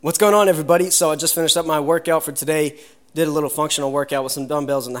What's going on, everybody? So I just finished up my workout for today. Did a little functional workout with some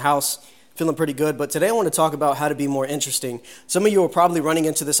dumbbells in the house. Feeling pretty good, but today I want to talk about how to be more interesting. Some of you are probably running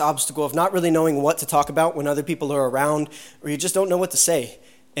into this obstacle of not really knowing what to talk about when other people are around, or you just don't know what to say,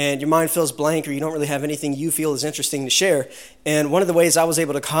 and your mind feels blank, or you don't really have anything you feel is interesting to share. And one of the ways I was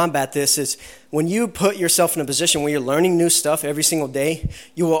able to combat this is when you put yourself in a position where you're learning new stuff every single day,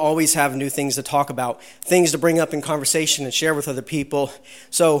 you will always have new things to talk about, things to bring up in conversation and share with other people.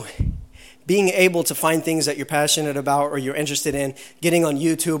 So being able to find things that you're passionate about or you're interested in, getting on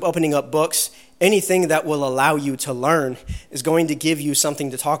YouTube, opening up books, anything that will allow you to learn is going to give you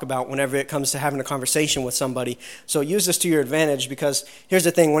something to talk about whenever it comes to having a conversation with somebody. So use this to your advantage, because here's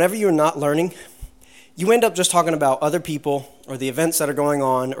the thing: whenever you're not learning, you end up just talking about other people or the events that are going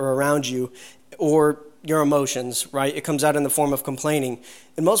on or around you, or your emotions, right? It comes out in the form of complaining.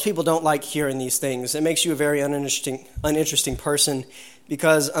 And most people don't like hearing these things. It makes you a very uninteresting person,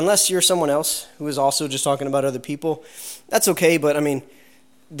 because unless you're someone else who is also just talking about other people, that's okay. But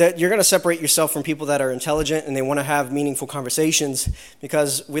that you're going to separate yourself from people that are intelligent and they want to have meaningful conversations,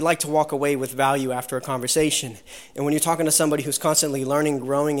 because we like to walk away with value after a conversation. And when you're talking to somebody who's constantly learning,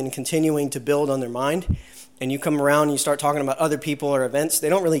 growing, and continuing to build on their mind, and you come around and you start talking about other people or events, they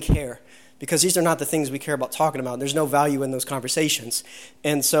don't really care, because these are not the things we care about talking about. There's no value in those conversations.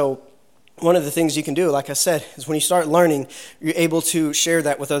 And so one of the things you can do, like I said, is when you start learning, you're able to share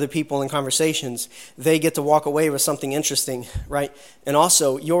that with other people in conversations. They get to walk away with something interesting, right? And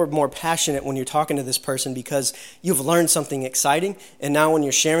also, you're more passionate when you're talking to this person because you've learned something exciting, and now when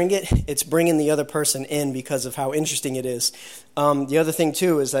you're sharing it, it's bringing the other person in because of how interesting it is. The other thing,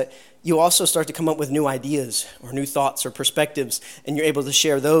 too, is that you also start to come up with new ideas or new thoughts or perspectives, and you're able to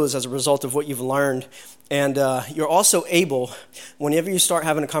share those as a result of what you've learned. And you're also able, whenever you start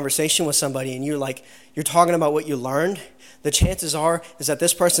having a conversation with somebody and you're talking about what you learned, the chances are is that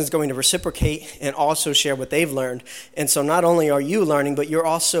this person is going to reciprocate and also share what they've learned. And so not only are you learning, but you're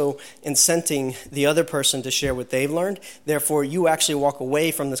also incenting the other person to share what they've learned. Therefore, you actually walk away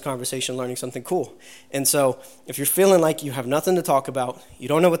from this conversation learning something cool. And so if you're feeling like you have nothing to talk about, you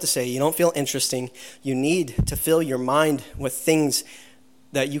don't know what to say, you don't feel interesting, you need to fill your mind with things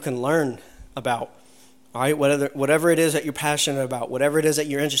that you can learn about. All right, whatever it is that you're passionate about, whatever it is that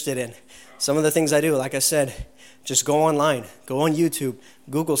you're interested in. Some of the things I do, like I said, just go online, go on YouTube,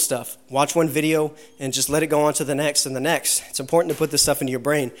 Google stuff, watch one video, and just let it go on to the next and the next. It's important to put this stuff into your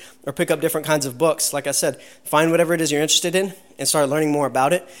brain, or pick up different kinds of books. Like I said, find whatever it is you're interested in and start learning more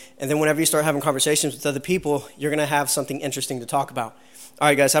about it. And then whenever you start having conversations with other people, you're going to have something interesting to talk about. All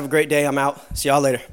right, guys, have a great day. I'm out. See y'all later.